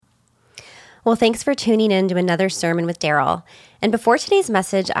Well, thanks for tuning in to another sermon with Daryl. And before today's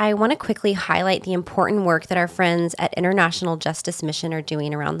message, I want to quickly highlight the important work that our friends at International Justice Mission are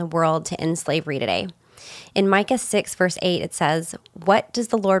doing around the world to end slavery today. In Micah 6, verse 8, it says, "What does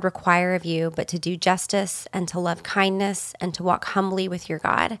the Lord require of you but to do justice and to love kindness and to walk humbly with your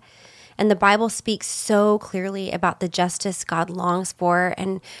God?" And the Bible speaks so clearly about the justice God longs for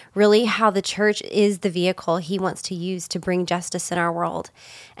and really how the church is the vehicle he wants to use to bring justice in our world.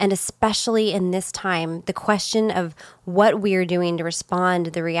 And especially in this time, the question of what we are doing to respond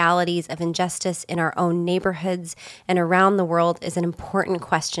to the realities of injustice in our own neighborhoods and around the world is an important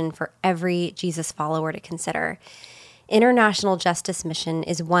question for every Jesus follower to consider. International Justice Mission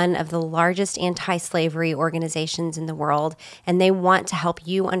is one of the largest anti-slavery organizations in the world, and they want to help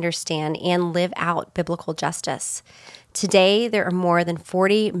you understand and live out biblical justice. Today, there are more than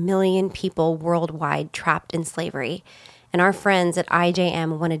 40 million people worldwide trapped in slavery, and our friends at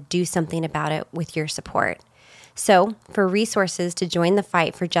IJM want to do something about it with your support. So, for resources to join the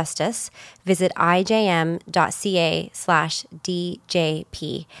fight for justice, visit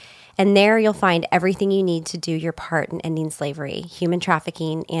ijm.ca/DJP. And there you'll find everything you need to do your part in ending slavery, human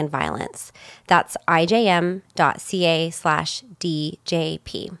trafficking, and violence. That's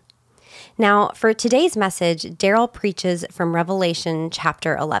ijm.ca/DJP. Now, for today's message, Daryl preaches from Revelation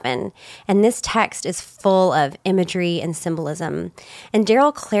chapter 11, and this text is full of imagery and symbolism. And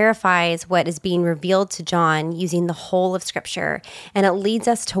Daryl clarifies what is being revealed to John using the whole of Scripture, and it leads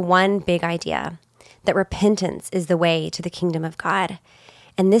us to one big idea, that repentance is the way to the kingdom of God.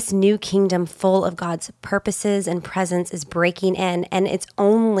 And this new kingdom full of God's purposes and presence is breaking in, and it's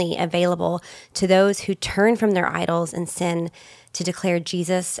only available to those who turn from their idols and sin to declare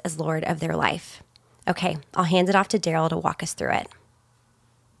Jesus as Lord of their life. Okay, I'll hand it off to Daryl to walk us through it.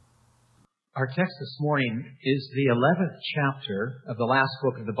 Our text this morning is the 11th chapter of the last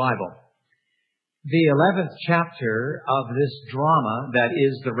book of the Bible. The 11th chapter of this drama that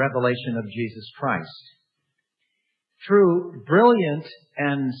is the revelation of Jesus Christ. Through brilliant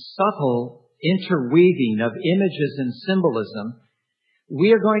and subtle interweaving of images and symbolism,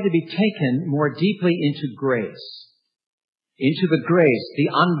 we are going to be taken more deeply into grace. Into the grace, the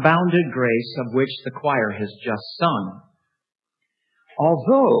unbounded grace of which the choir has just sung.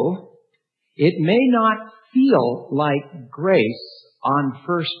 Although it may not feel like grace on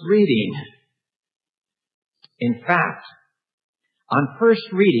first reading. In fact, on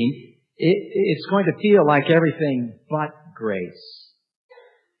first reading, it's going to feel like everything but grace.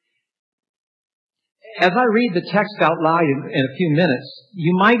 As I read the text out loud in a few minutes,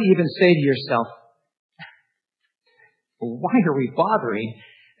 you might even say to yourself, why are we bothering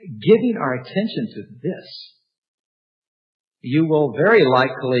giving our attention to this? You will very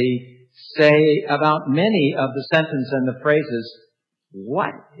likely say about many of the sentences and the phrases,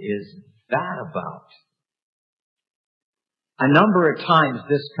 what is that about? A number of times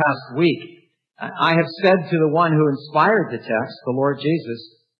this past week, I have said to the one who inspired the text, the Lord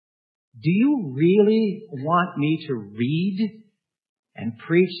Jesus, do you really want me to read and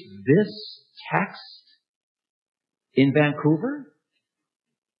preach this text in Vancouver?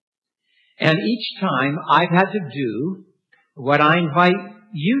 And each time I've had to do what I invite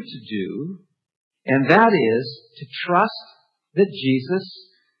you to do, and that is to trust that Jesus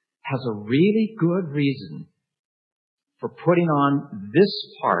has a really good reason for putting on this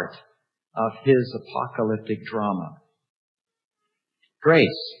part of his apocalyptic drama.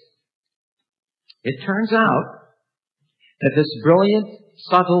 Grace. It turns out that this brilliant,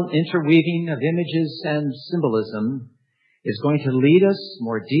 subtle interweaving of images and symbolism is going to lead us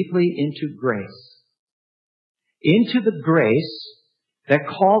more deeply into grace. Into the grace that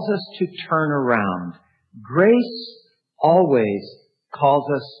calls us to turn around. Grace always calls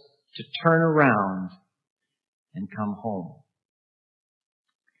us to turn around and come home.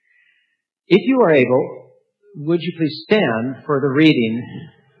 If you are able, would you please stand for the reading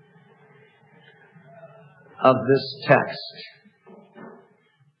of this text?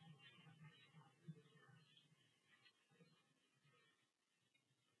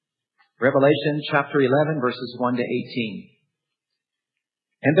 Revelation chapter 11, verses 1 to 18.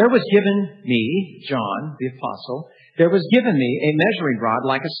 And there was given me, John, the apostle, there was given me a measuring rod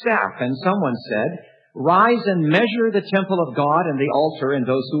like a staff, and someone said, rise and measure the temple of God and the altar and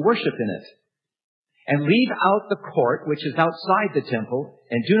those who worship in it. And leave out the court which is outside the temple,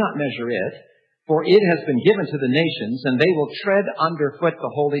 and do not measure it, for it has been given to the nations, and they will tread underfoot the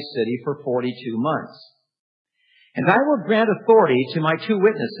holy city for 42 months. And I will grant authority to my 2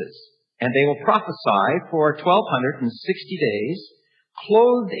 witnesses, and they will prophesy for 1,260 days,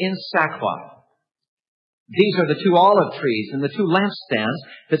 clothed in sackcloth. These are the two olive trees and the two lampstands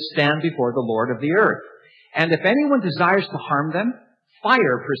that stand before the Lord of the earth. And if anyone desires to harm them,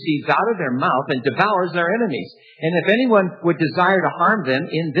 fire proceeds out of their mouth and devours their enemies. And if anyone would desire to harm them,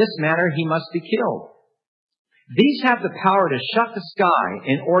 in this manner he must be killed. These have the power to shut the sky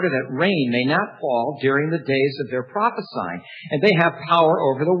in order that rain may not fall during the days of their prophesying. And they have power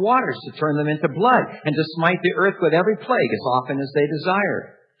over the waters to turn them into blood and to smite the earth with every plague as often as they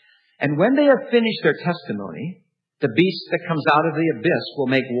desire. And when they have finished their testimony, the beast that comes out of the abyss will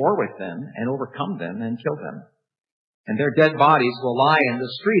make war with them and overcome them and kill them. And their dead bodies will lie in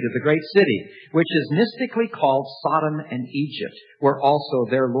the street of the great city, which is mystically called Sodom and Egypt, where also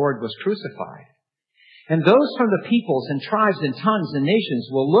their Lord was crucified. And those from the peoples and tribes and tongues and nations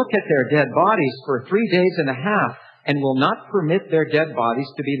will look at their dead bodies for 3 days and a half, and will not permit their dead bodies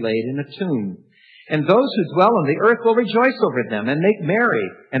to be laid in a tomb. And those who dwell on the earth will rejoice over them and make merry,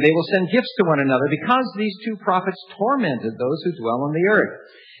 and they will send gifts to one another, because these two prophets tormented those who dwell on the earth.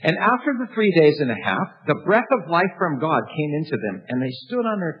 And after the 3 days and a half, the breath of life from God came into them, and they stood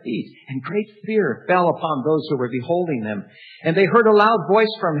on their feet, and great fear fell upon those who were beholding them. And they heard a loud voice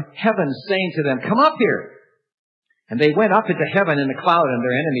from heaven saying to them, "Come up here." And they went up into heaven in a cloud, and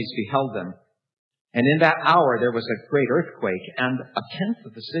their enemies beheld them. And in that hour there was a great earthquake, and 1/10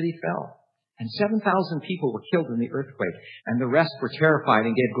 of the city fell. And 7,000 people were killed in the earthquake, and the rest were terrified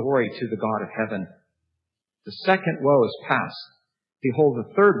and gave glory to the God of heaven. The second woe is past. Behold,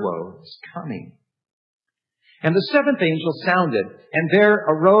 the third woe is coming. And the seventh angel sounded, and there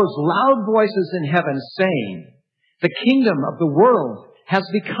arose loud voices in heaven, saying, "The kingdom of the world has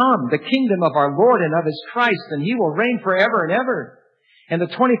become the kingdom of our Lord and of His Christ, and He will reign forever and ever." And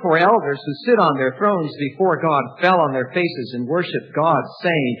the 24 elders who sit on their thrones before God fell on their faces and worshiped God,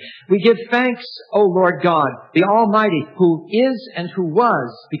 saying, "We give thanks, O Lord God, the Almighty, who is and who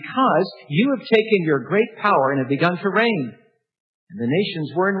was, because you have taken your great power and have begun to reign. And the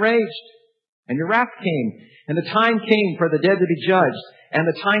nations were enraged, and your wrath came, and the time came for the dead to be judged, and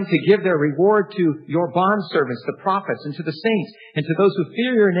the time to give their reward to your bondservants, the prophets, and to the saints, and to those who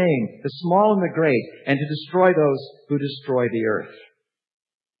fear your name, the small and the great, and to destroy those who destroy the earth."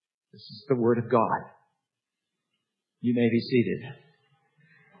 This is the word of God. You may be seated.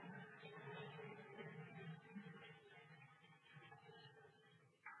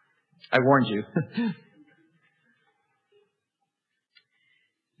 I warned you.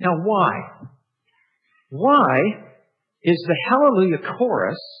 Now, why? Why is the Hallelujah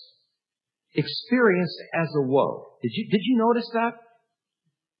chorus experienced as a woe? Did you notice that?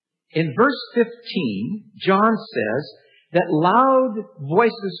 In verse 15, John says that loud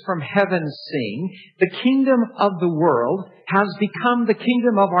voices from heaven sing, "The kingdom of the world has become the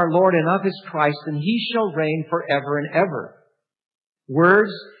kingdom of our Lord and of His Christ, and He shall reign forever and ever."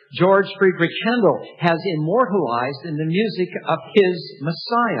 Words George Friedrich Handel has immortalized in the music of his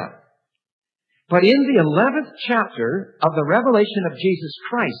Messiah. But in the 11th chapter of the Revelation of Jesus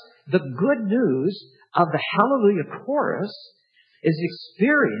Christ, the good news of the Hallelujah chorus is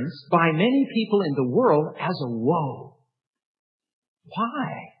experienced by many people in the world as a woe.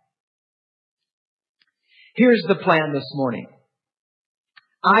 Why? Here's the plan this morning.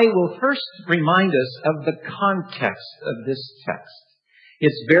 I will first remind us of the context of this text.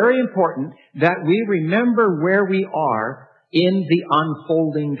 It's very important that we remember where we are in the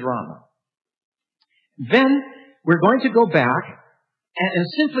unfolding drama. Then we're going to go back and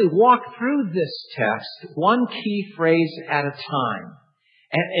simply walk through this text, one key phrase at a time.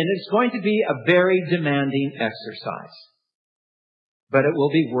 And it's going to be a very demanding exercise. But it will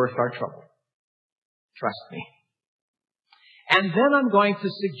be worth our trouble. Trust me. And then I'm going to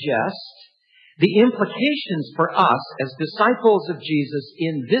suggest the implications for us as disciples of Jesus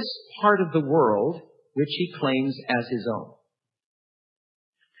in this part of the world which He claims as His own.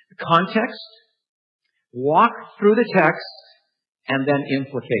 The context, walk through the text, and then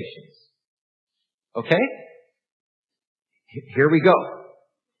implications. Okay? Here we go.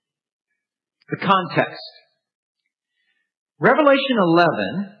 The context. Revelation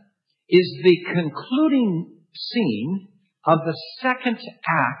 11 is the concluding scene of the second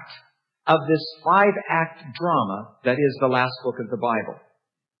act of this 5-act drama that is the last book of the Bible.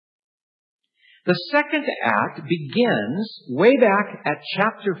 The second act begins way back at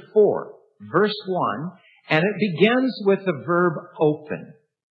chapter 4, verse 1, and it begins with the verb open.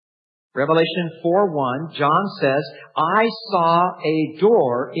 Revelation 4:1, John says, "I saw a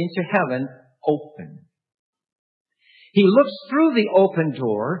door into heaven open." He looks through the open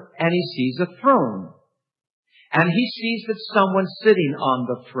door and he sees a throne. And he sees that someone's sitting on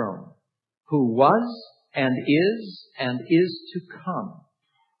the throne, who was and is to come.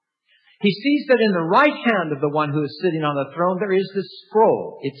 he sees that in the right hand of the one who is sitting on the throne, there is this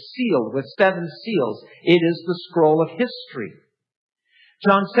scroll. It's sealed with 7 seals. It is the scroll of history.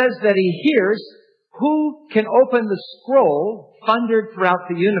 John says that he hears, who can open the scroll thundered throughout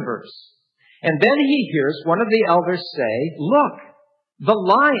the universe? And then he hears one of the elders say, look, the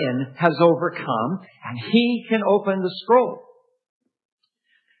Lion has overcome, and he can open the scroll.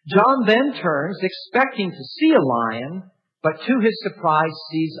 John then turns, expecting to see a lion, but to his surprise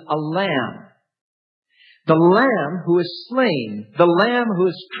sees a lamb. The lamb who is slain, the lamb who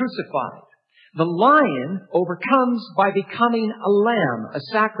is crucified. The lion overcomes by becoming a lamb, a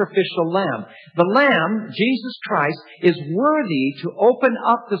sacrificial lamb. The lamb, Jesus Christ, is worthy to open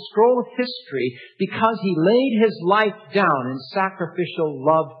up the scroll of history because he laid his life down in sacrificial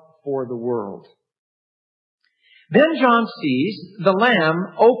love for the world. Then John sees the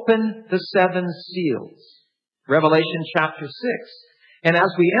Lamb open the 7 seals. Revelation chapter 6. And as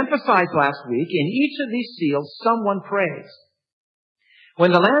we emphasized last week, in each of these seals, someone prays.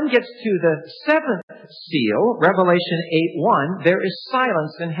 When the Lamb gets to the 7th seal, Revelation 8:1, there is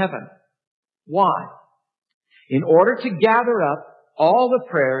silence in heaven. Why? In order to gather up all the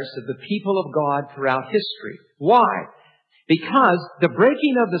prayers of the people of God throughout history. Why? Because the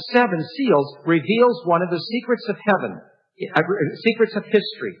breaking of the 7 seals reveals one of the secrets of heaven, secrets of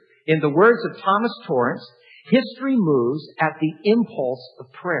history. In the words of Thomas Torrance, history moves at the impulse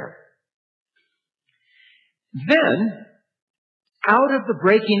of prayer. Then, out of the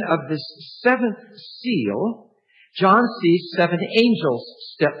breaking of this 7th seal, John sees 7 angels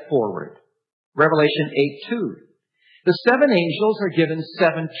step forward. Revelation 8:2. The 7 angels are given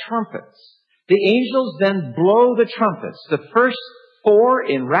 7 trumpets. The angels then blow the trumpets, the first 4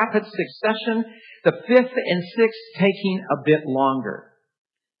 in rapid succession, the 5th and 6th taking a bit longer.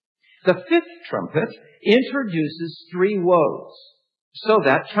 The 5th trumpet introduces 3 woes, so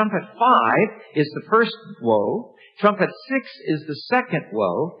that trumpet 5 is the first woe, trumpet 6 is the second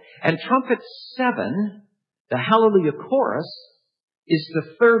woe, and trumpet 7, the Hallelujah chorus, is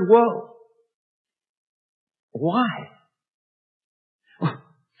the third woe. Why?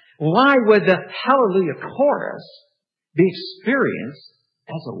 Why would the Hallelujah chorus be experienced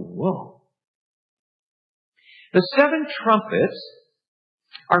as a woe? The 7 trumpets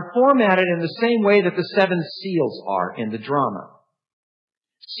are formatted in the same way that the 7 seals are in the drama.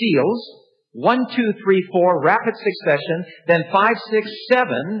 Seals, 1, 2, 3, 4, rapid succession, then 5, 6,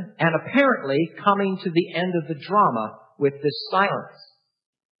 7, and apparently coming to the end of the drama with this silence.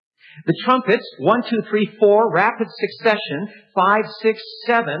 The trumpets, 1, 2, 3, 4, rapid succession, 5, 6,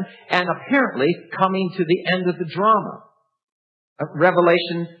 7, and apparently coming to the end of the drama.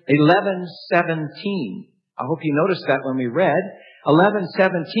 Revelation 11:17. I hope you noticed that when we read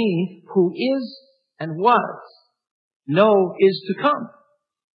 11:17, who is and was, no is to come.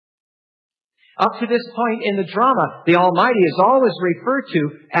 Up to this point in the drama, the Almighty is always referred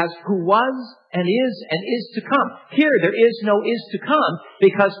to as who was and is to come. Here, there is no is to come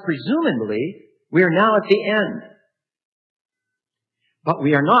because presumably we are now at the end. But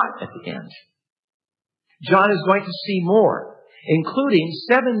we are not at the end. John is going to see more, including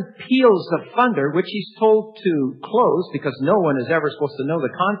 7 peals of thunder, which he's told to close because no one is ever supposed to know the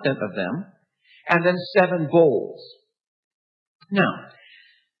content of them, and then 7 bowls. Now,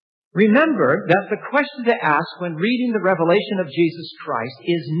 remember that the question to ask when reading the revelation of Jesus Christ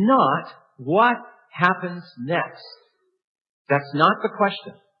is not what happens next. That's not the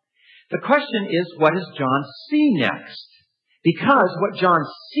question. The question is, what does John see next? Because what John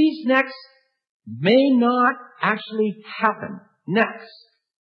sees next may not actually happen next.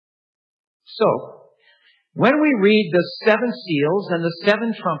 So, when we read the 7 seals and the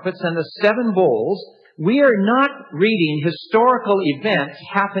 7 trumpets and the 7 bowls, we are not reading historical events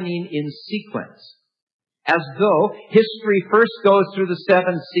happening in sequence, as though history first goes through the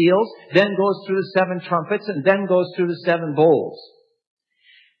 7 seals, then goes through the 7 trumpets, and then goes through the 7 bowls.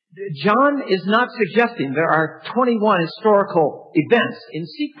 John is not suggesting there are 21 historical events in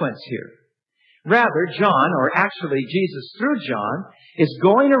sequence here. Rather, John, or actually Jesus through John, is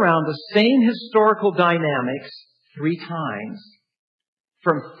going around the same historical dynamics 3 times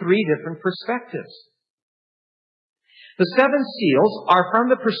from 3 different perspectives. The 7 seals are from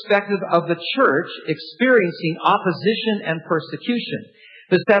the perspective of the church experiencing opposition and persecution.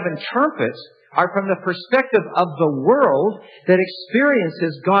 The 7 trumpets are from the perspective of the world that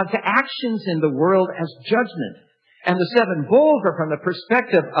experiences God's actions in the world as judgment. And the 7 bowls are from the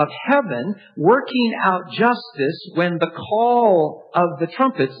perspective of heaven working out justice when the call of the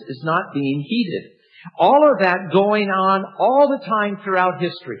trumpets is not being heeded. All of that going on all the time throughout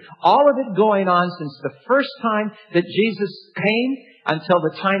history. All of it going on since the first time that Jesus came until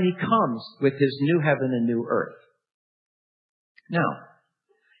the time He comes with His new heaven and new earth. Now,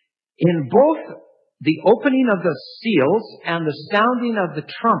 in both the opening of the seals and the sounding of the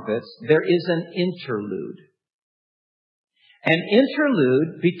trumpets, there is an interlude. An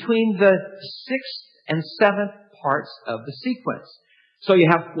interlude between the sixth and seventh parts of the sequence. So you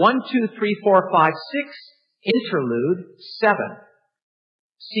have 1, 2, 3, 4, 5, 6, interlude, 7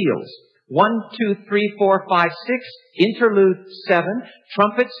 seals. 1, 2, 3, 4, 5, 6, interlude, 7.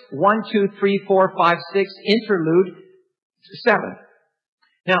 Trumpets, 1, 2, 3, 4, 5, 6, interlude, 7.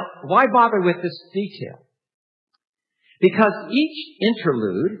 Now, why bother with this detail? Because each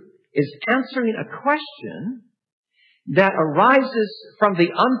interlude is answering a question that arises from the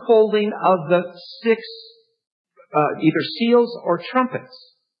unfolding of the 6 either seals or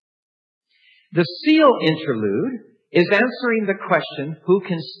trumpets. The seal interlude is answering the question, who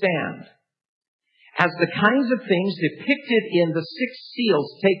can stand? As the kinds of things depicted in the 6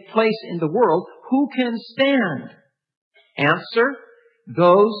 seals take place in the world, who can stand? Answer,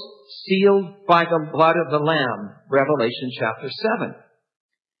 those sealed by the blood of the Lamb, Revelation chapter 7.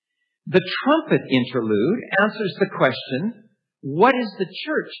 The trumpet interlude answers the question, what is the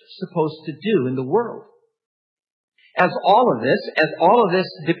church supposed to do in the world? As all of this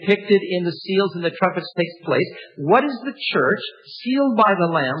depicted in the seals and the trumpets takes place, what is the church sealed by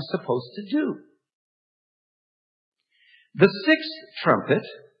the Lamb supposed to do? The 6th trumpet,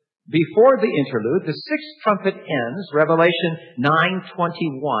 before the interlude, the 6th trumpet ends, Revelation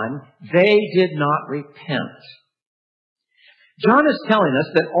 9:21, they did not repent. John is telling us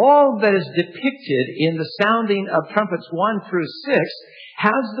that all that is depicted in the sounding of trumpets 1 through 6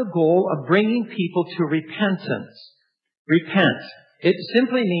 has the goal of bringing people to repentance. Repent. It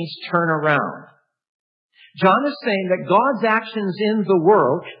simply means turn around. John is saying that God's actions in the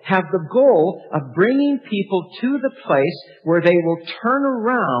world have the goal of bringing people to the place where they will turn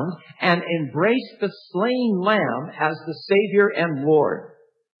around and embrace the slain Lamb as the Savior and Lord.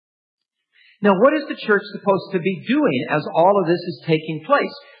 Now, what is the church supposed to be doing as all of this is taking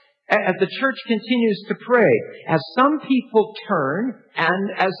place? As the church continues to pray, as some people turn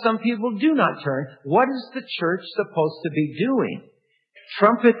and as some people do not turn, what is the church supposed to be doing?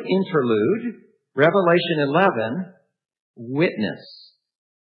 Trumpet interlude, Revelation 11, witness.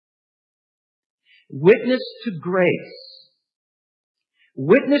 Witness to grace.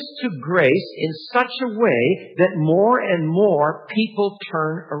 Witness to grace in such a way that more and more people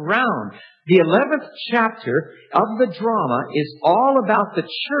turn around. The 11th chapter of the drama is all about the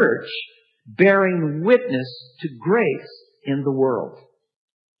church bearing witness to grace in the world.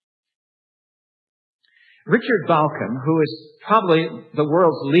 Richard Bauckham, who is probably the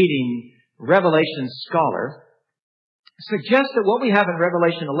world's leading Revelation scholar, suggests that what we have in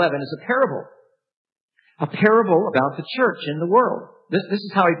Revelation 11 is a parable. A parable about the church in the world. This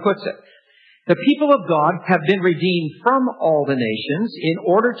is how he puts it. The people of God have been redeemed from all the nations in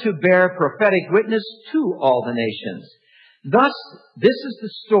order to bear prophetic witness to all the nations. Thus, this is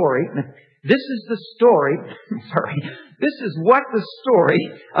what the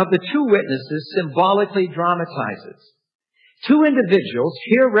story of the 2 witnesses symbolically dramatizes. 2 individuals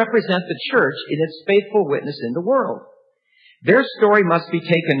here represent the church in its faithful witness in the world. Their story must be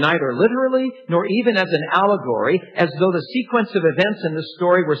taken neither literally nor even as an allegory, as though the sequence of events in the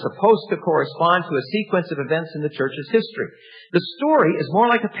story were supposed to correspond to a sequence of events in the church's history. The story is more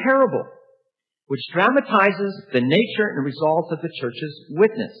like a parable, which dramatizes the nature and results of the church's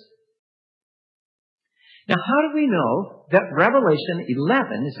witness. Now, how do we know that Revelation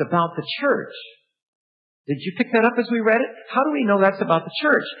 11 is about the church? Did you pick that up as we read it? How do we know that's about the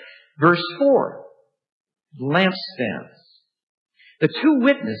church? Verse 4, lampstands. The 2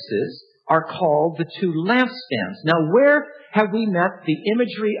 witnesses are called the 2 lampstands. Now, where have we met the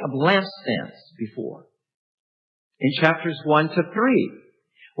imagery of lampstands before? In chapters 1 to 3,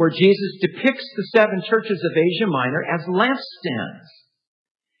 where Jesus depicts the 7 churches of Asia Minor as lampstands.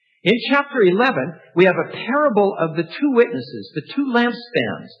 In chapter 11, we have a parable of the 2 witnesses, the 2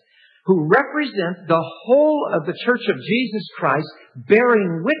 lampstands, who represent the whole of the church of Jesus Christ,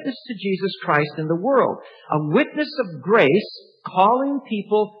 bearing witness to Jesus Christ in the world. A witness of grace calling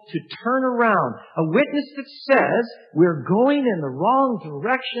people to turn around. A witness that says we're going in the wrong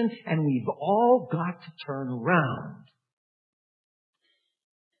direction and we've all got to turn around.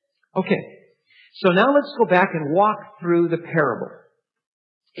 Okay, so now let's go back and walk through the parable.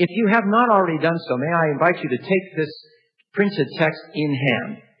 If you have not already done so, may I invite you to take this printed text in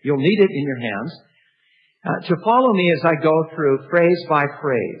hand. You'll need it in your hands. To follow me as I go through phrase by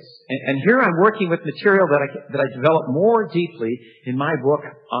phrase. And here I'm working with material that I developed more deeply in my book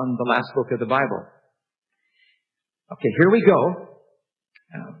on the last book of the Bible. Okay, here we go.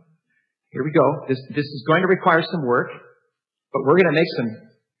 Now, here we go. This is going to require some work, but we're going to make some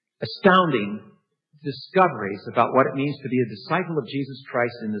astounding discoveries about what it means to be a disciple of Jesus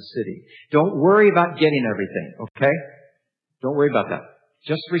Christ in the city. Don't worry about getting everything, okay? Don't worry about that.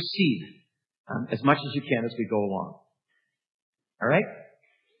 Just receive as much as you can as we go along. All right?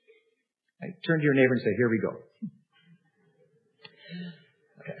 Turn to your neighbor and say, here we go.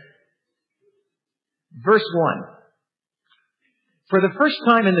 Okay. Verse 1. For the first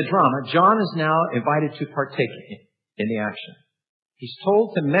time in the drama, John is now invited to partake in the action. He's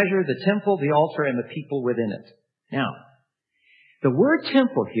told to measure the temple, the altar, and the people within it. Now, the word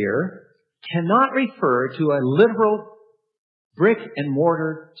temple here cannot refer to a literal brick and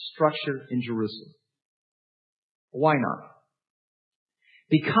mortar structure in Jerusalem. Why not?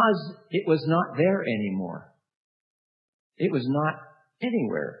 Because it was not there anymore. It was not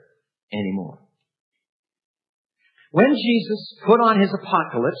anywhere anymore. When Jesus put on his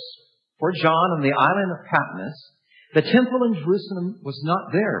apocalypse for John on the island of Patmos, the temple in Jerusalem was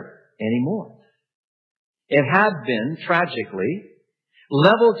not there anymore. It had been, tragically,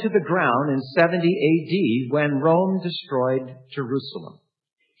 leveled to the ground in 70 AD when Rome destroyed Jerusalem.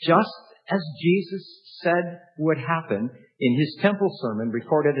 Just as Jesus said would happen in his temple sermon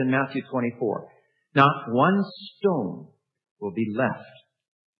recorded in Matthew 24. Not one stone will be left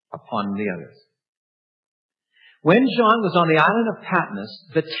upon the others. When John was on the island of Patmos,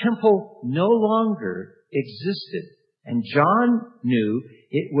 the temple no longer existed. And John knew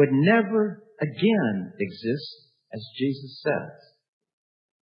it would never again exist, as Jesus says.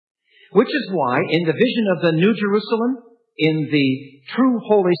 Which is why, in the vision of the New Jerusalem, in the true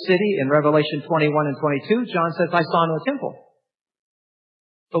holy city in Revelation 21 and 22, John says, I saw no temple.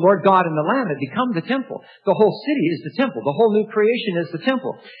 The Lord God and the Lamb had become the temple. The whole city is the temple. The whole new creation is the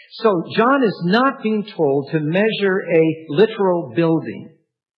temple. So John is not being told to measure a literal building.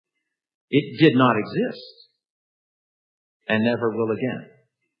 It did not exist and never will again.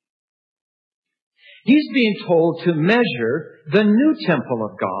 He's being told to measure the new temple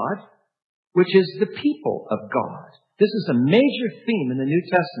of God, which is the people of God. This is a major theme in the New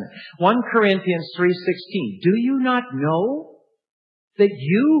Testament. 1 Corinthians 3:16. Do you not know that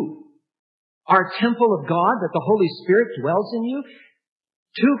you are a temple of God, that the Holy Spirit dwells in you?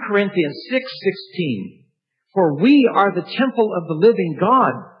 2 Corinthians 6:16. For we are the temple of the living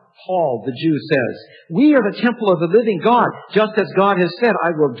God, Paul, the Jew, says. We are the temple of the living God, just as God has said,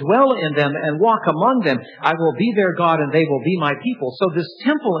 I will dwell in them and walk among them. I will be their God and they will be my people. So this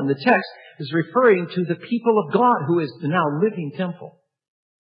temple in the text is referring to the people of God, who is the now living temple.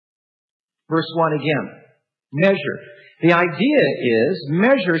 Verse 1 again. Measure. The idea is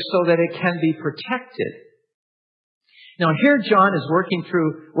measure so that it can be protected. Now here John is working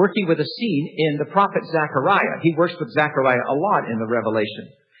with a scene in the prophet Zechariah. He works with Zechariah a lot in the Revelation.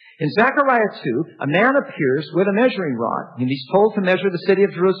 In Zechariah 2, a man appears with a measuring rod, and he's told to measure the city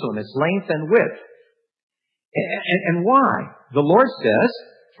of Jerusalem, its length and width. And why? The Lord says,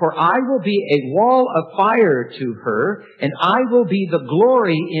 for I will be a wall of fire to her, and I will be the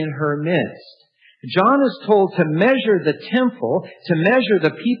glory in her midst. John is told to measure the temple, to measure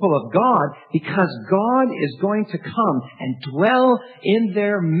the people of God, because God is going to come and dwell in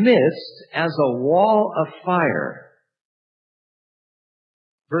their midst as a wall of fire.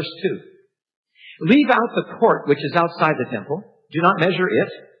 Verse 2. Leave out the court which is outside the temple. Do not measure it,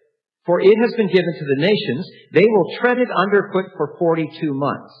 for it has been given to the nations. They will tread it underfoot for 42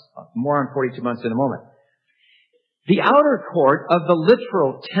 months. More on 42 months in a moment. The outer court of the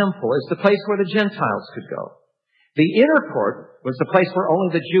literal temple is the place where the Gentiles could go. The inner court was the place where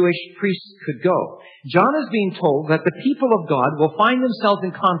only the Jewish priests could go. John is being told that the people of God will find themselves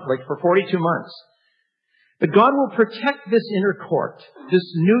in conflict for 42 months. But God will protect this inner court,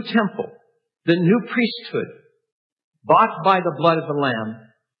 this new temple, the new priesthood, bought by the blood of the Lamb.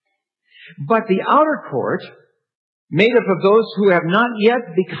 But the outer court, made up of those who have not yet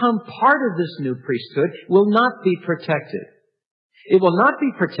become part of this new priesthood, will not be protected. It will not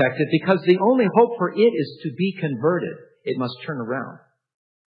be protected because the only hope for it is to be converted. It must turn around.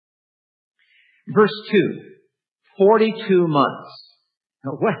 Verse 2, 42 months.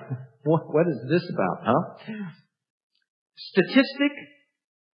 Now, what is this about, huh? Statistic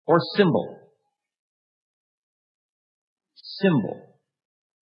or symbol? Symbol.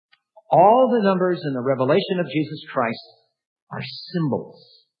 All the numbers in the revelation of Jesus Christ are symbols.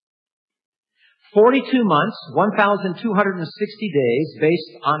 42 months, 1,260 days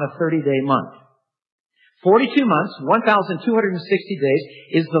based on a 30-day month. 42 months, 1,260 days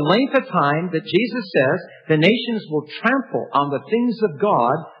is the length of time that Jesus says the nations will trample on the things of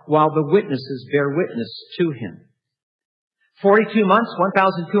God while the witnesses bear witness to Him. 42 months,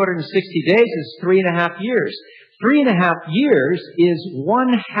 1,260 days is 3.5 years. 3.5 years is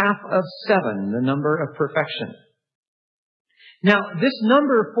 1/2 of 7, the number of perfection. Now, this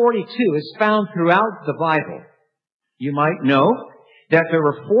number 42 is found throughout the Bible. You might know that there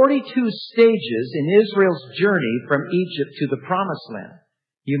were 42 stages in Israel's journey from Egypt to the Promised Land.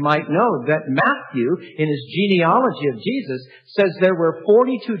 You might know that Matthew, in his genealogy of Jesus, says there were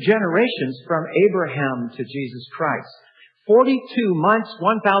 42 generations from Abraham to Jesus Christ. 42 months,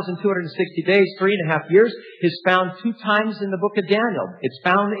 1,260 days, 3.5 years is found 2 times in the book of Daniel. It's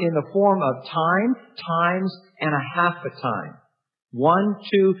found in the form of time, times, and 1/2 a time. 1,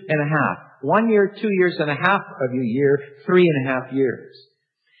 2, and 1/2. 1 year, 2 years and 1/2 of a year, 3.5 years.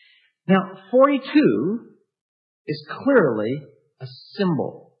 Now, 42 is clearly a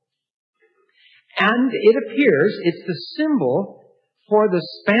symbol. And it appears it's the symbol for the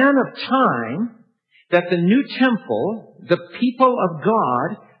span of time that the new temple, the people of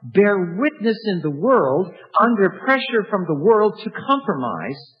God, bear witness in the world under pressure from the world to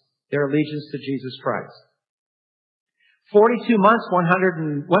compromise their allegiance to Jesus Christ. 42 months,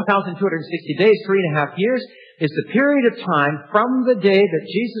 1,260 days, 3.5 years is the period of time from the day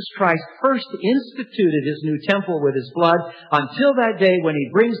that Jesus Christ first instituted his new temple with his blood until that day when he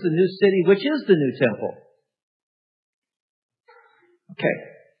brings the new city, which is the new temple. Okay.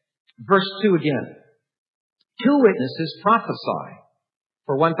 Verse 2 again. 2 witnesses prophesy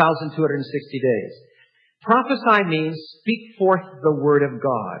for 1,260 days. Prophesy means speak forth the word of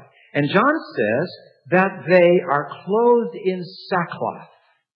God. And John says that they are clothed in sackcloth.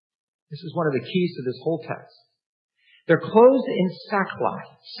 This is one of the keys to this whole text. They're clothed in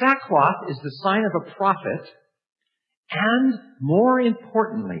sackcloth. Sackcloth is the sign of a prophet. And more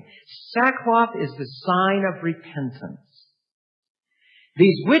importantly, sackcloth is the sign of repentance.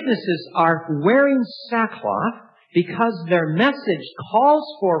 These witnesses are wearing sackcloth because their message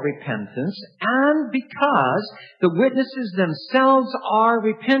calls for repentance and because the witnesses themselves are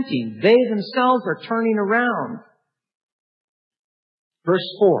repenting. They themselves are turning around. Verse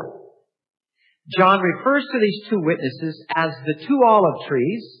 4. John refers to these 2 witnesses as the 2 olive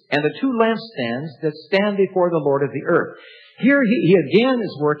trees and the 2 lampstands that stand before the Lord of the earth. Here he again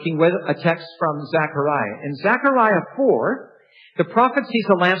is working with a text from Zechariah. In Zechariah 4, the prophet sees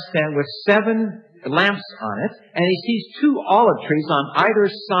a lampstand with 7 lamps on it, and he sees 2 olive trees on either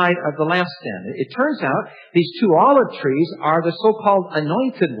side of the lampstand. It turns out these 2 olive trees are the so-called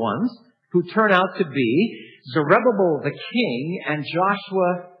anointed ones, who turn out to be Zerubbabel the king and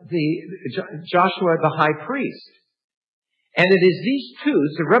Joshua the high priest. And it is these 2,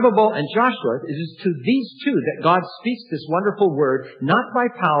 Zerubbabel and Joshua, it is to these 2 that God speaks this wonderful word, not by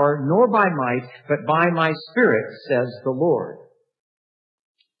power nor by might, but by my Spirit, says the Lord.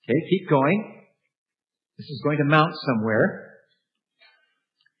 Okay, keep going. This is going to mount somewhere.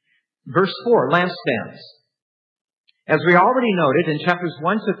 Verse 4, lampstands. As we already noted in chapters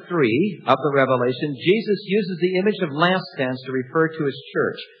 1 to 3 of the Revelation, Jesus uses the image of lampstands to refer to his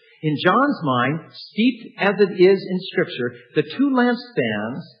church. In John's mind, steeped as it is in Scripture, the 2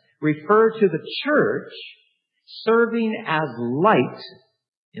 lampstands refer to the church serving as light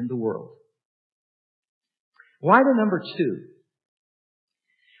in the world. Why the number 2?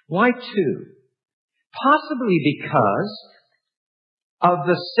 Why 2? Possibly because of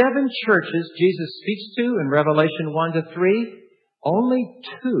the 7 churches Jesus speaks to in Revelation 1 to 3, only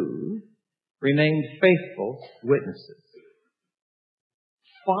 2 remained faithful witnesses.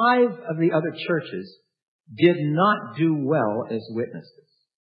 5 of the other churches did not do well as witnesses.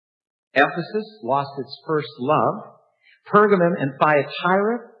 Ephesus lost its first love. Pergamum and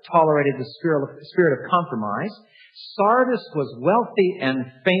Thyatira tolerated the spirit of compromise. Sardis was wealthy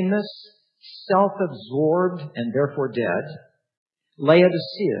and famous, self-absorbed, and therefore dead.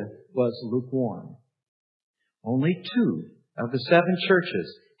 Laodicea was lukewarm. Only 2 of the 7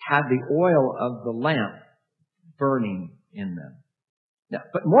 churches had the oil of the lamp burning in them. Now,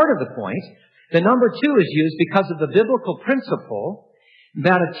 but more to the point, the number 2 is used because of the biblical principle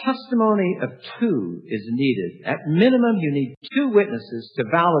that a testimony of 2 is needed. At minimum, you need 2 witnesses to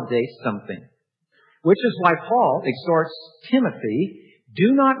validate something, which is why Paul exhorts Timothy,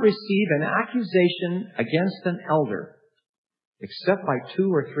 do not receive an accusation against an elder except by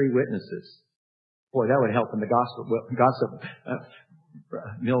 2 or 3 witnesses. Boy, that would help in the gossip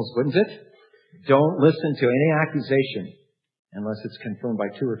mills, wouldn't it? Don't listen to any accusation unless it's confirmed by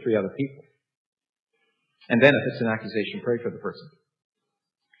 2 or 3 other people. And then if it's an accusation, pray for the person.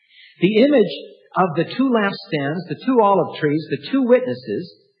 The image of the 2 lampstands, the 2 olive trees, the 2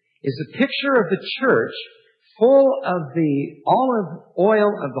 witnesses, is a picture of the church full of the olive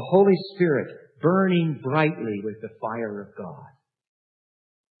oil of the Holy Spirit, burning brightly with the fire of God.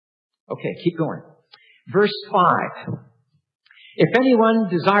 Okay, keep going. Verse 5. If anyone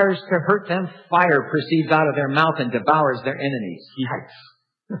desires to hurt them, fire proceeds out of their mouth and devours their enemies.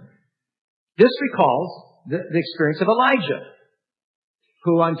 Yikes. This recalls the experience of Elijah,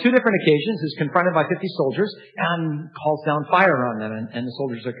 who on 2 different occasions is confronted by 50 soldiers and calls down fire on them, and the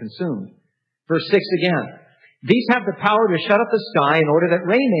soldiers are consumed. Verse 6 again. These have the power to shut up the sky in order that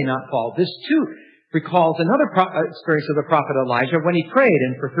rain may not fall. This too recalls another experience of the prophet Elijah when he prayed,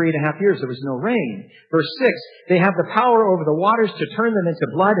 and for 3.5 years there was no rain. Verse 6, they have the power over the waters to turn them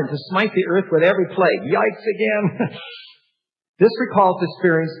into blood and to smite the earth with every plague. Yikes again. This recalls the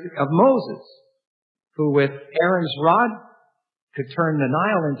experience of Moses, who with Aaron's rod could turn the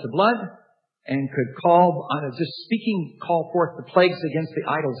Nile into blood and could call forth the plagues against the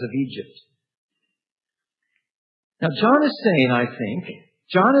idols of Egypt. Now John is saying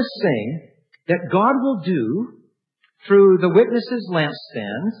that God will do through the witnesses'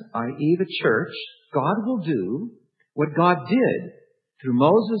 lampstands, i.e. the church, God will do what God did through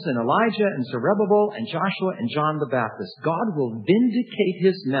Moses and Elijah and Zerubbabel and Joshua and John the Baptist. God will vindicate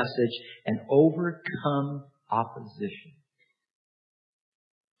His message and overcome opposition.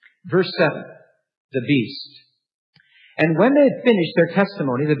 Verse 7, the beast. And when they have finished their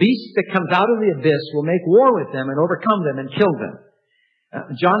testimony, the beast that comes out of the abyss will make war with them and overcome them and kill them.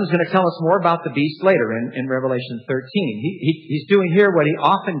 John is going to tell us more about the beast later in Revelation 13. He's doing here what he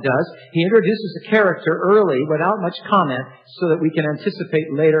often does. He introduces a character early without much comment so that we can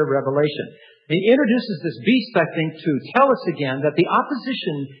anticipate later revelation. He introduces this beast, I think, to tell us again that the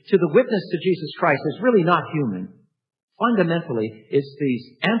opposition to the witness to Jesus Christ is really not human. Fundamentally, it's these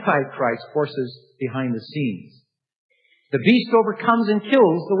antichrist forces behind the scenes. The beast overcomes and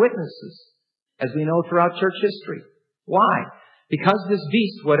kills the witnesses, as we know throughout church history. Why? Because this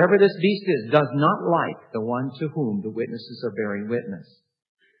beast, whatever this beast is, does not like the one to whom the witnesses are bearing witness.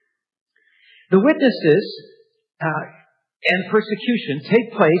 The witnesses and persecution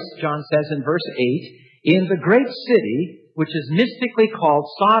take place, John says in verse 8, in the great city, which is mystically called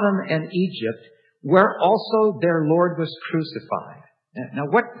Sodom and Egypt, where also their Lord was crucified. Now,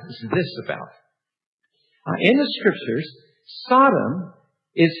 what is this about? In the Scriptures, Sodom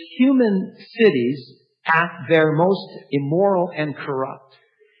is human cities at their most immoral and corrupt.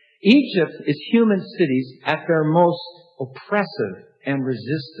 Egypt is human cities at their most oppressive and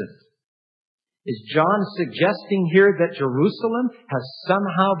resistant. Is John suggesting here that Jerusalem has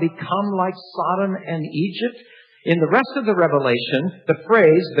somehow become like Sodom and Egypt? In the rest of the Revelation, the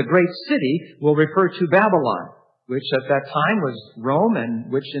phrase, the great city, will refer to Babylon, which at that time was Rome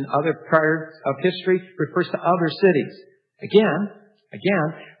and which in other parts of history refers to other cities. Again,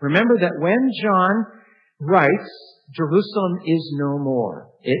 remember that when John writes, Jerusalem is no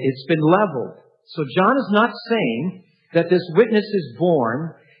more. It's been leveled. So John is not saying that this witness is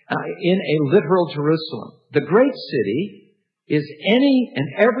born in a literal Jerusalem. The great city is any and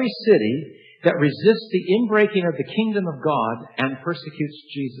every city that resists the inbreaking of the kingdom of God and persecutes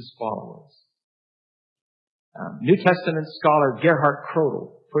Jesus' followers. New Testament scholar Gerhard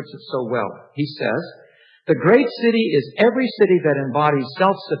Kroll puts it so well. He says, the great city is every city that embodies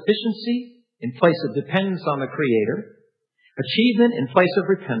self-sufficiency in place of dependence on the Creator, achievement in place of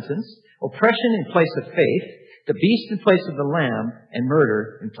repentance, oppression in place of faith, the beast in place of the lamb, and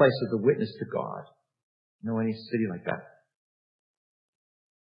murder in place of the witness to God. Know any city like that?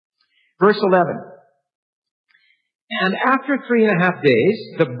 Verse 11. And after 3.5 days,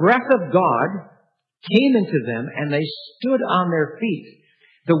 the breath of God came into them, and they stood on their feet.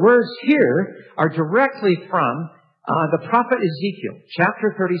 The words here are directly from the prophet Ezekiel,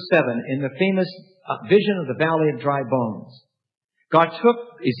 chapter 37, in the famous vision of the Valley of Dry Bones. God took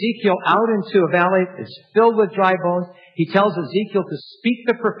Ezekiel out into a valley that's filled with dry bones. He tells Ezekiel to speak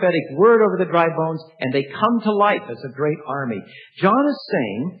the prophetic word over the dry bones, and they come to life as a great army. John is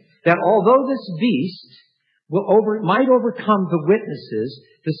saying that although this beast might overcome the witnesses,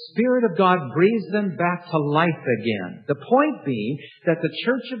 the Spirit of God breathes them back to life again. The point being that the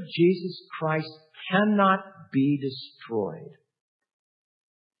Church of Jesus Christ cannot be destroyed.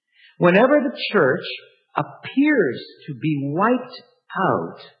 Whenever the church appears to be wiped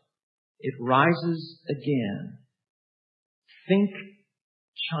out, it rises again. Think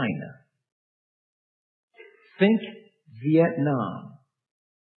China. Think Vietnam.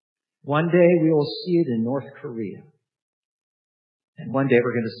 One day we will see it in North Korea. And one day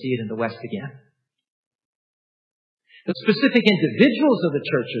we're going to see it in the West again. The specific individuals of the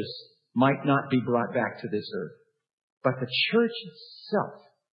churches might not be brought back to this earth, but the church itself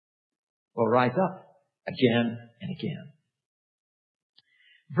will rise up again and again.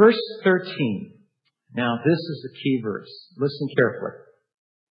 Verse 13. Now, this is the key verse. Listen carefully.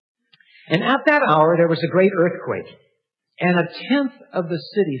 And at that hour there was a great earthquake, and 1/10 of the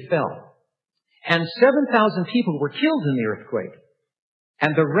city fell. And 7,000 people were killed in the earthquake,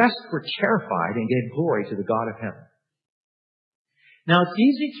 and the rest were terrified and gave glory to the God of heaven. Now, it's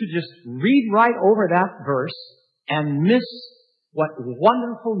easy to just read right over that verse and miss what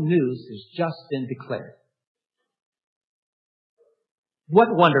wonderful news has just been declared.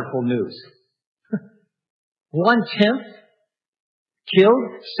 What wonderful news? 1/10 killed,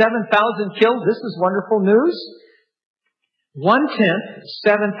 7,000 killed. This is wonderful news. 1/10,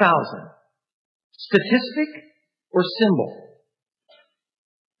 7,000. Statistic or symbol?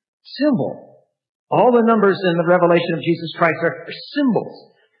 Symbol. All the numbers in the revelation of Jesus Christ are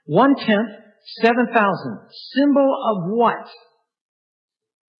symbols. 1/10, 7,000. Symbol of what?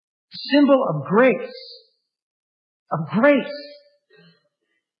 Symbol of grace. Of grace.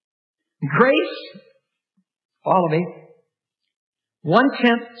 Grace? Follow me.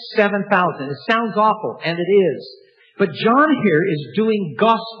 1/10, 7,000. It sounds awful, and it is. But John here is doing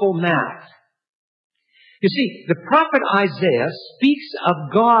gospel math. You see, the prophet Isaiah speaks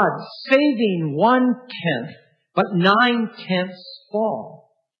of God saving 1/10, but 9/10 fall.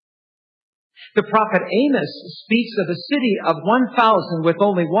 The prophet Amos speaks of a city of 1,000 with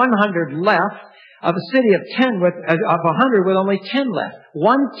only 100 left, of a city of 100 with only 10 left.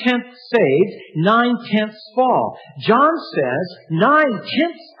 1/10 saved, 9/10 fall. John says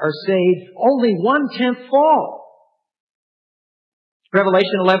 9/10 are saved, only 1/10 fall.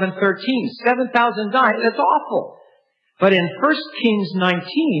 Revelation 11:13, 7,000 died. That's awful. But in 1 Kings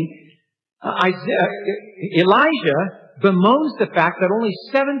 19, Elijah bemoans the fact that only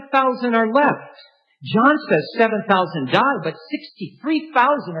 7,000 are left. John says 7,000 died, but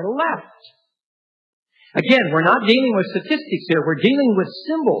 63,000 are left. Again, we're not dealing with statistics here. We're dealing with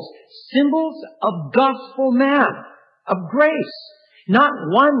symbols. Symbols of gospel math, of grace. Not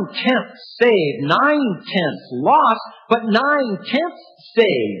 1/10 saved, 9/10 lost, but 9/10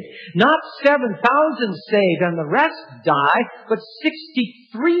 saved. Not 7,000 saved and the rest die, but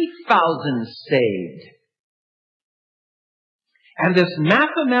 63,000 saved. And this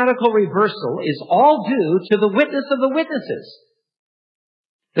mathematical reversal is all due to the witness of the witnesses.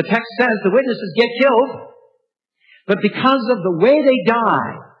 The text says the witnesses get killed, but because of the way they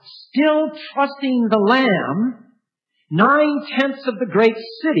die, still trusting the Lamb, 9/10 of the great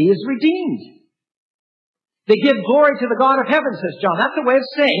city is redeemed. They give glory to the God of heaven, says John. That's a way of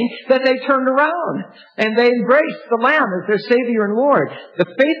saying that they turned around and they embraced the Lamb as their Savior and Lord. The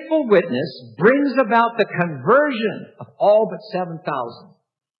faithful witness brings about the conversion of all but 7,000.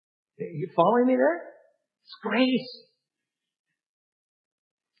 You following me there? It's grace.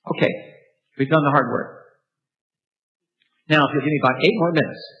 Okay, we've done the hard work. Now, if you'll give me about 8 more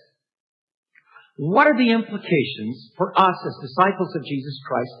minutes. What are the implications for us as disciples of Jesus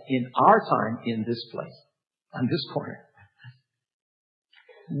Christ in our time in this place, on this corner?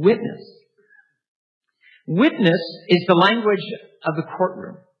 Witness. Witness is the language of the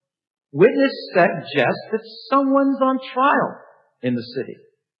courtroom. Witness suggests that someone's on trial in the city.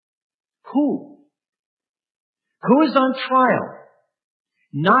 Who? Who is on trial?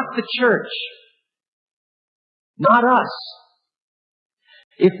 Not the church. Not us.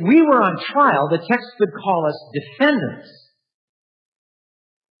 If we were on trial, the text would call us defendants.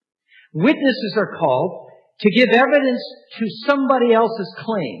 Witnesses are called to give evidence to somebody else's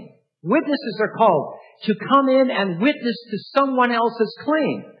claim. Witnesses are called to come in and witness to someone else's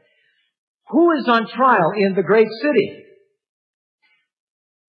claim. Who is on trial in the great city?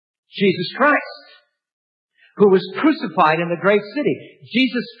 Jesus Christ, who was crucified in the great city.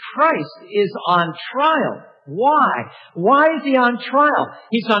 Jesus Christ is on trial. Why? Why is he on trial?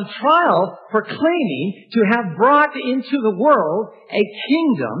 He's on trial for claiming to have brought into the world a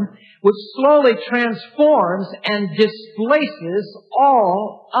kingdom which slowly transforms and displaces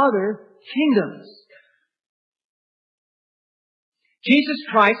all other kingdoms. Jesus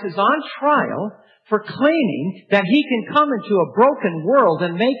Christ is on trial for claiming that he can come into a broken world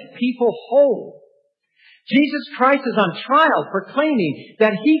and make people whole. Jesus Christ is on trial for claiming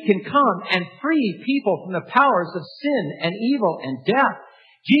that he can come and free people from the powers of sin and evil and death.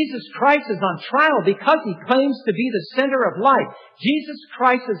 Jesus Christ is on trial because he claims to be the center of life. Jesus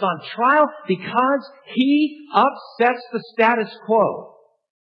Christ is on trial because he upsets the status quo.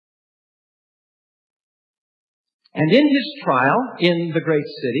 And in his trial in the great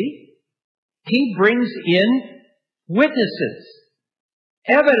city, he brings in witnesses,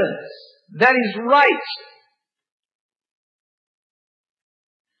 evidence that is right.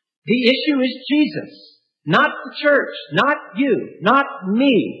 The issue is Jesus, not the church, not you, not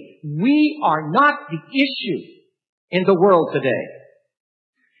me. we are not the issue in the world today.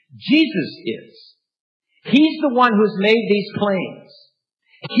 Jesus is. He's the one who's made these claims.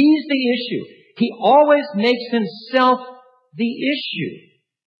 He's the issue. He always makes himself the issue.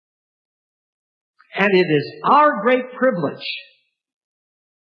 And it is our great privilege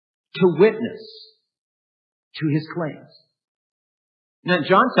to witness to his claims. Now,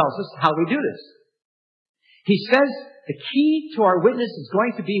 John tells us how we do this. He says the key to our witness is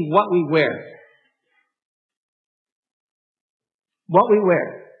going to be what we wear. What we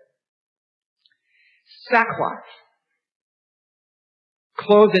wear. Sackcloth.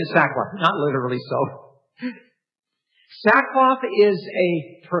 Clothed in sackcloth. Not literally so. Sackcloth is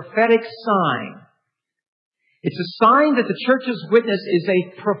a prophetic sign. It's a sign that the church's witness is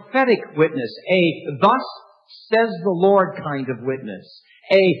a prophetic witness, a thus says the Lord kind of witness,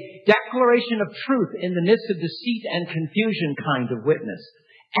 a declaration of truth in the midst of deceit and confusion kind of witness.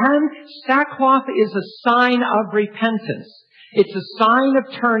 And sackcloth is a sign of repentance. It's a sign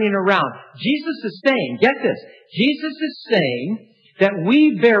of turning around. Jesus is saying, get this, Jesus is saying that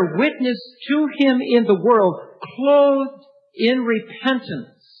we bear witness to him in the world clothed in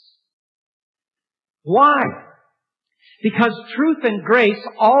repentance. Why? Because truth and grace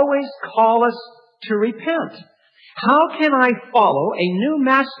always call us to repent. How can I follow a new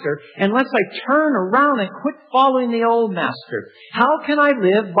master unless I turn around and quit following the old master? How can I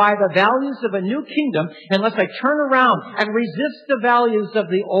live by the values of a new kingdom unless I turn around and resist the values of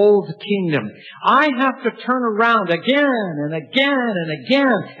the old kingdom? I have to turn around again and again and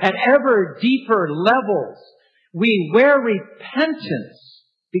again at ever deeper levels. We wear repentance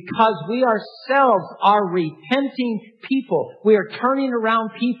because we ourselves are repenting people. We are turning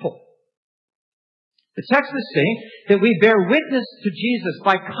around people. The text is saying that we bear witness to Jesus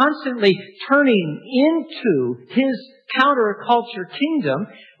by constantly turning into his counterculture kingdom,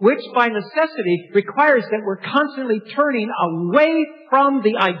 which by necessity requires that we're constantly turning away from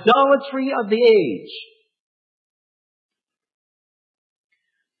the idolatry of the age.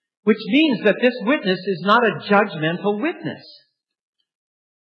 Which means that this witness is not a judgmental witness.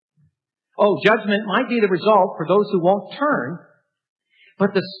 Oh, judgment might be the result for those who won't turn.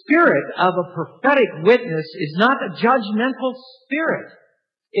 But the spirit of a prophetic witness is not a judgmental spirit.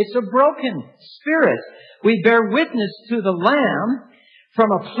 It's a broken spirit. We bear witness to the Lamb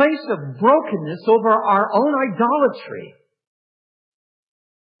from a place of brokenness over our own idolatry.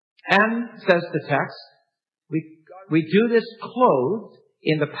 And, says the text, we do this clothed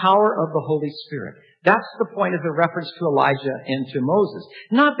in the power of the Holy Spirit. That's the point of the reference to Elijah and to Moses.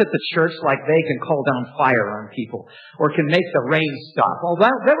 Not that the church, like they, can call down fire on people or can make the rain stop. Well,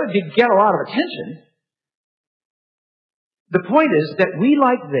 that would get a lot of attention. The point is that we,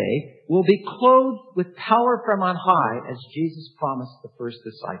 like they, will be clothed with power from on high as Jesus promised the first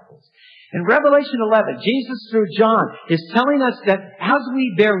disciples. In Revelation 11, Jesus through John is telling us that as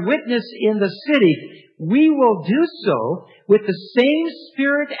we bear witness in the city, we will do so with the same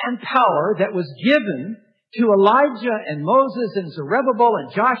spirit and power that was given to Elijah and Moses and Zerubbabel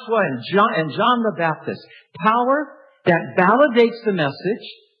and Joshua and John the Baptist. Power that validates the message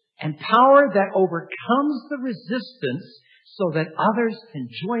and power that overcomes the resistance so that others can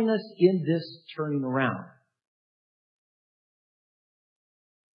join us in this turning around.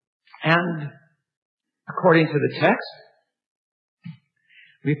 And according to the text,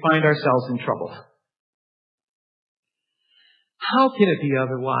 we find ourselves in trouble. How can it be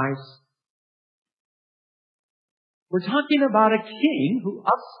otherwise? We're talking about a king who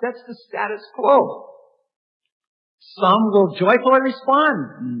upsets the status quo. Some will joyfully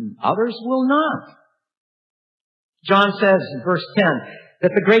respond, others will not. John says in verse 10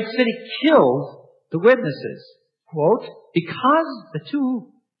 that the great city killed the witnesses, quote, because the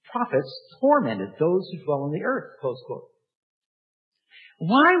two prophets tormented those who dwell on the earth, close quote.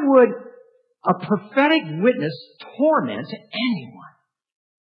 Why would a prophetic witness torment anyone?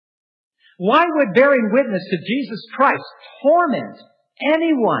 Why would bearing witness to Jesus Christ torment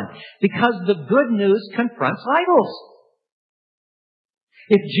anyone? Because the good news confronts idols.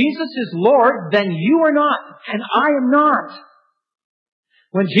 If Jesus is Lord, then you are not, and I am not.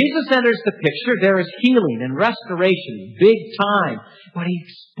 When Jesus enters the picture, there is healing and restoration, big time. But he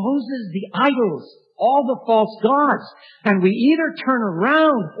exposes the idols, all the false gods. And we either turn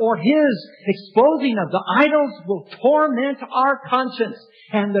around or his exposing of the idols will torment our conscience.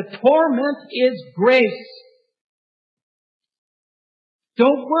 And the torment is grace.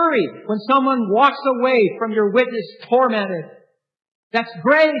 Don't worry when someone walks away from your witness tormented. That's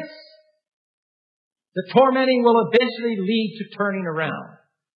grace. The tormenting will eventually lead to turning around.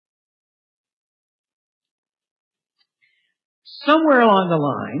 somewhere along the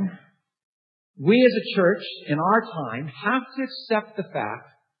line, we as a church in our time have to accept the fact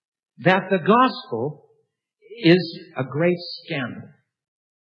that the gospel is a great scandal.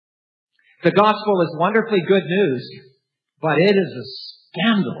 The gospel is wonderfully good news, but it is a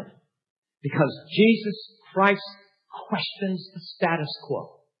scandal because Jesus Christ questions the status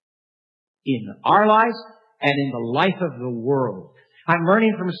quo in our lives and in the life of the world. I'm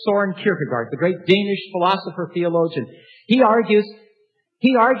learning from Søren Kierkegaard, the great Danish philosopher theologian. He argues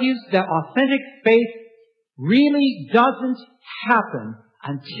that authentic faith really doesn't happen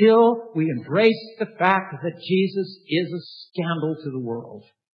until we embrace the fact that Jesus is a scandal to the world.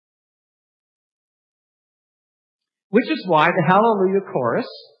 Which is why the Hallelujah Chorus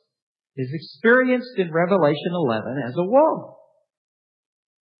is experienced in Revelation 11 as a woe.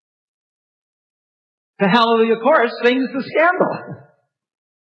 The Hallelujah Chorus sings the scandal.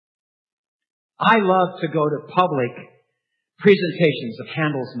 I love to go to public presentations of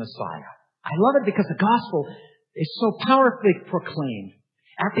Handel's Messiah. I love it because the gospel is so powerfully proclaimed.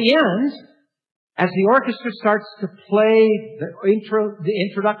 At the end, as the orchestra starts to play the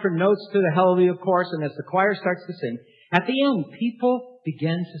introductory notes to the Hallelujah Chorus, and as the choir starts to sing, at the end, people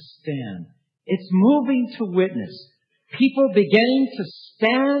begin to stand. It's moving to witness. People beginning to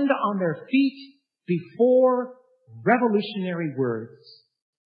stand on their feet before revolutionary words.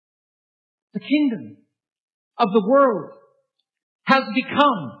 The kingdom of the world has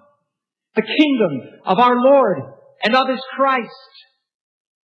become the kingdom of our Lord and of His Christ.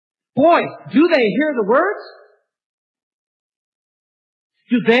 Boy, do they hear the words?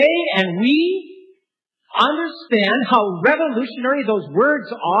 Do they and we understand how revolutionary those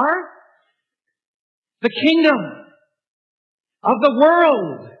words are? The kingdom of the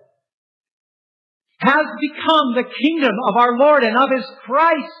world has become the kingdom of our Lord and of His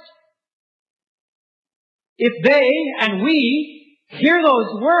Christ. If they and we hear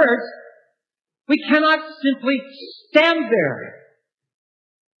those words, we cannot simply stand there.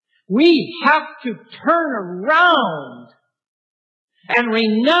 We have to turn around and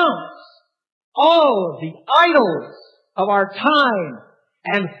renounce all of the idols of our time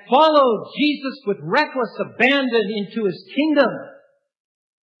and follow Jesus with reckless abandon into His kingdom.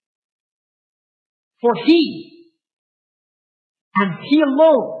 For He, and He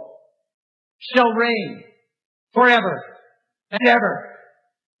alone, shall reign forever and ever.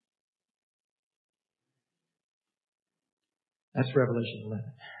 That's Revelation 11.